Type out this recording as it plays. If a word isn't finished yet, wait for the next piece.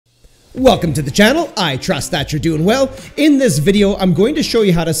Welcome to the channel. I trust that you're doing well. In this video, I'm going to show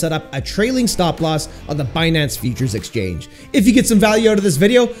you how to set up a trailing stop loss on the Binance Futures Exchange. If you get some value out of this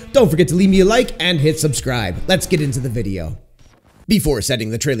video, don't forget to leave me a like and hit subscribe. Let's get into the video. Before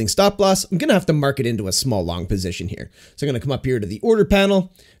setting the trailing stop loss, I'm going to have to mark it into a small long position here. So I'm going to come up here to the order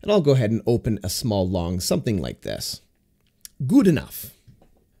panel and I'll go ahead and open a small long, something like this. Good enough.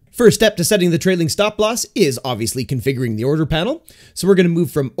 First step to setting the trailing stop loss is obviously configuring the order panel. So we're going to move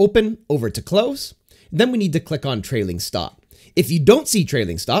from open over to close. Then we need to click on trailing stop. If you don't see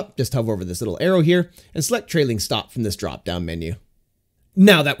trailing stop, just hover over this little arrow here and select trailing stop from this drop down menu.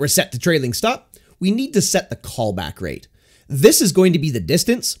 Now that we're set to trailing stop, we need to set the callback rate. This is going to be the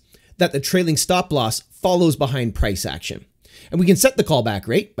distance that the trailing stop loss follows behind price action. And we can set the callback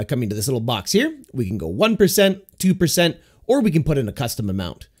rate by coming to this little box here. We can go 1%, 2%, or we can put in a custom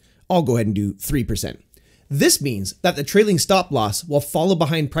amount. I'll go ahead and do 3%. This means that the trailing stop loss will follow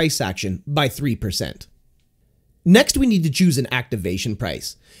behind price action by 3%. Next, we need to choose an activation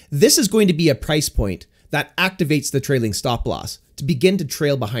price. This is going to be a price point that activates the trailing stop loss to begin to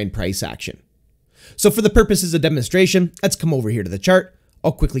trail behind price action. So for the purposes of demonstration, let's come over here to the chart.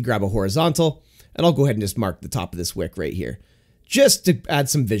 I'll quickly grab a horizontal and I'll go ahead and just mark the top of this wick right here, just to add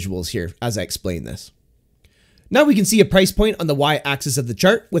some visuals here as I explain this. Now we can see a price point on the y-axis of the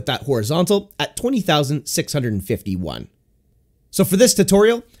chart with that horizontal at 20,651. So for this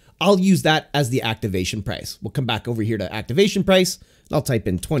tutorial, I'll use that as the activation price. We'll come back over here to activation price. And I'll type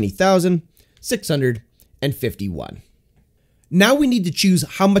in 20,651. Now we need to choose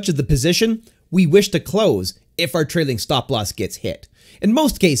how much of the position we wish to close if our trailing stop loss gets hit. In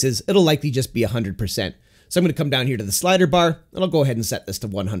most cases, it'll likely just be 100%. So I'm going to come down here to the slider bar and I'll go ahead and set this to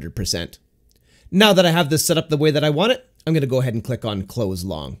 100%. Now that I have this set up the way that I want it, I'm going to go ahead and click on close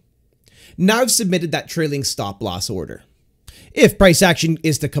long. Now I've submitted that trailing stop loss order. If price action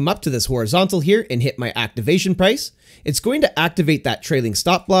is to come up to this horizontal here and hit my activation price, it's going to activate that trailing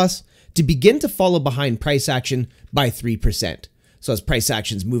stop loss to begin to follow behind price action by 3%. So as price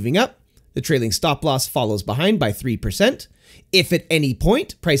action's moving up, the trailing stop loss follows behind by 3%. If at any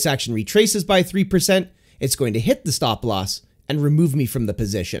point price action retraces by 3%, it's going to hit the stop loss and remove me from the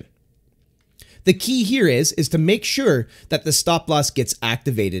position. The key here is to make sure that the stop loss gets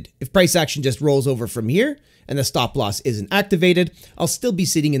activated. If price action just rolls over from here and the stop loss isn't activated, I'll still be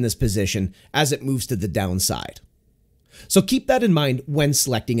sitting in this position as it moves to the downside. So keep that in mind when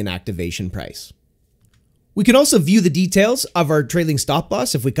selecting an activation price. We can also view the details of our trailing stop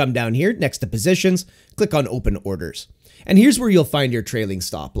loss if we come down here next to positions, click on open orders. And here's where you'll find your trailing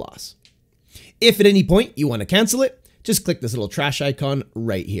stop loss. If at any point you want to cancel it, just click this little trash icon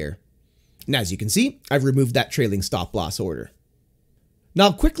right here. And as you can see, I've removed that trailing stop loss order. Now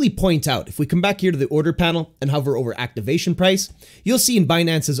I'll quickly point out, if we come back here to the order panel and hover over activation price, you'll see in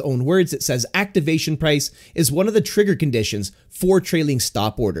Binance's own words, it says activation price is one of the trigger conditions for trailing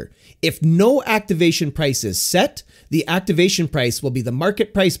stop order. If no activation price is set, the activation price will be the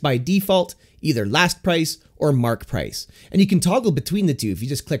market price by default, either last price or mark price. And you can toggle between the two. If you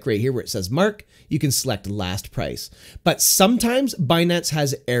just click right here where it says mark, you can select last price. But sometimes Binance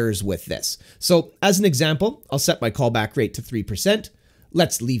has errors with this. So as an example, I'll set my callback rate to 3%.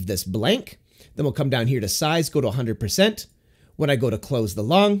 Let's leave this blank. Then we'll come down here to size, go to 100%. When I go to close the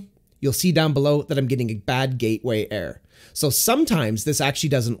long, you'll see down below that I'm getting a bad gateway error. So sometimes this actually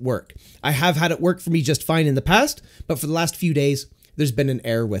doesn't work. I have had it work for me just fine in the past, but for the last few days, there's been an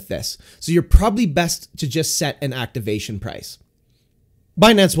error with this. So you're probably best to just set an activation price.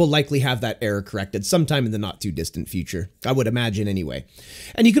 Binance will likely have that error corrected sometime in the not too distant future, I would imagine anyway.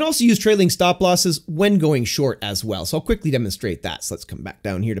 And you can also use trailing stop losses when going short as well. So I'll quickly demonstrate that. So let's come back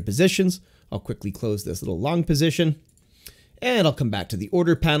down here to positions. I'll quickly close this little long position and I'll come back to the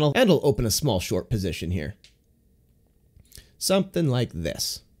order panel and I'll open a small short position here. Something like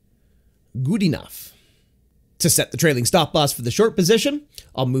this. Good enough. To set the trailing stop loss for the short position,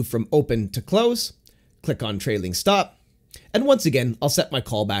 I'll move from open to close, click on trailing stop, and once again, I'll set my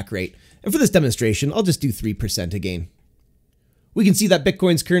callback rate. And for this demonstration, I'll just do 3% again. We can see that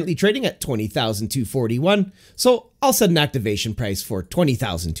Bitcoin's currently trading at 20,241, so I'll set an activation price for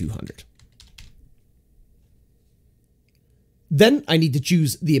 20,200. Then I need to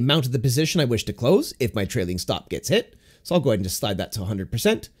choose the amount of the position I wish to close if my trailing stop gets hit. So I'll go ahead and just slide that to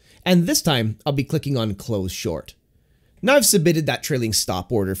 100%. And this time I'll be clicking on close short. Now I've submitted that trailing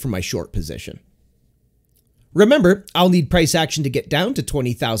stop order for my short position. Remember, I'll need price action to get down to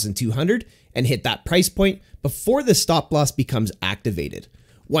 20,200 and hit that price point before the stop loss becomes activated.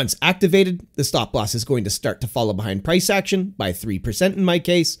 Once activated, the stop loss is going to start to follow behind price action by 3% in my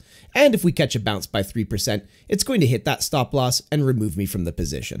case, and if we catch a bounce by 3%, it's going to hit that stop loss and remove me from the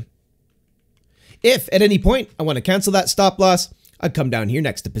position. If at any point I want to cancel that stop loss, I'd come down here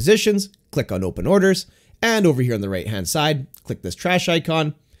next to positions, click on open orders, and over here on the right hand side, click this trash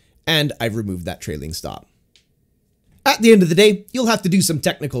icon, and I've removed that trailing stop. At the end of the day, you'll have to do some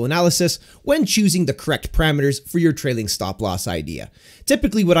technical analysis when choosing the correct parameters for your trailing stop loss idea.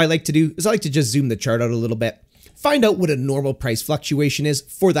 Typically what I like to do is I like to just zoom the chart out a little bit, find out what a normal price fluctuation is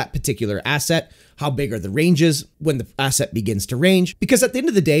for that particular asset, how big are the ranges when the asset begins to range, because at the end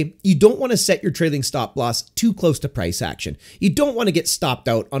of the day, you don't want to set your trailing stop loss too close to price action. You don't want to get stopped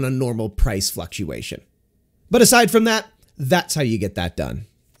out on a normal price fluctuation. But aside from that, that's how you get that done.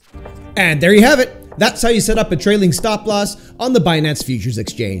 And there you have it. That's how you set up a trailing stop loss on the Binance Futures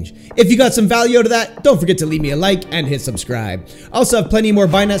Exchange. If you got some value out of that, don't forget to leave me a like and hit subscribe. I also have plenty more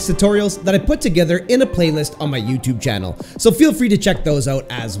Binance tutorials that I put together in a playlist on my YouTube channel, so feel free to check those out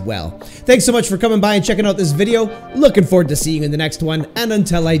as well. Thanks so much for coming by and checking out this video. Looking forward to seeing you in the next one, and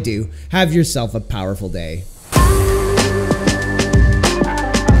until I do, have yourself a powerful day.